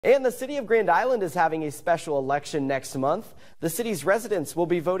And the city of Grand Island is having a special election next month. The city's residents will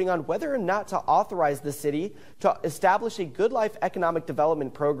be voting on whether or not to authorize the city to establish a Good Life economic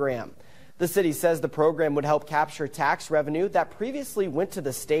development program. The city says the program would help capture tax revenue that previously went to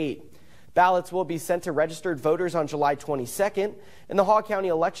the state. Ballots will be sent to registered voters on July 22nd, and the Hall County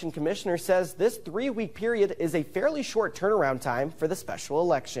Election Commissioner says this 3-week period is a fairly short turnaround time for the special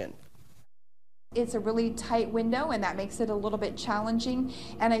election. It's a really tight window, and that makes it a little bit challenging.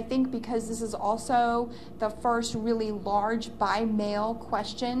 And I think because this is also the first really large by mail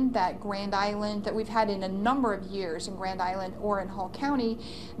question that we've had in a number of years in Grand Island or in Hall County,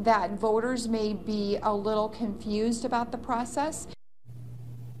 that voters may be a little confused about the process.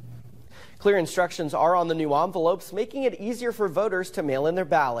 Clear instructions are on the new envelopes, making it easier for voters to mail in their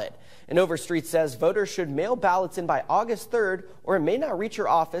ballot. And Overstreet says voters should mail ballots in by August 3rd, or it may not reach your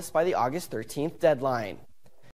office by the August 13th deadline.